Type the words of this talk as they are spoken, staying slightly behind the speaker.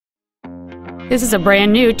This is a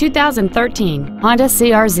brand new 2013 Honda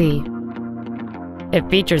CR-Z. It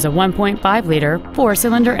features a 1.5-liter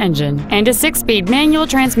four-cylinder engine and a 6-speed manual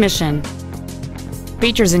transmission.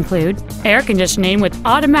 Features include air conditioning with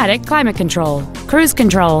automatic climate control, cruise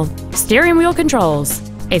control, steering wheel controls,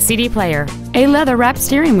 a CD player, a leather-wrapped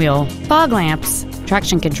steering wheel, fog lamps,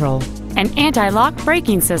 traction control, an anti-lock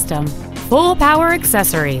braking system, full power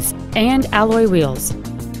accessories, and alloy wheels.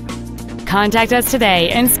 Contact us today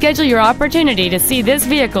and schedule your opportunity to see this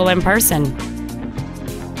vehicle in person.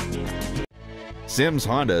 Sims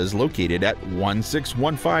Honda is located at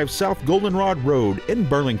 1615 South Goldenrod Road in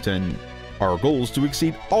Burlington. Our goal is to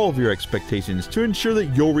exceed all of your expectations to ensure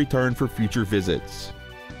that you'll return for future visits.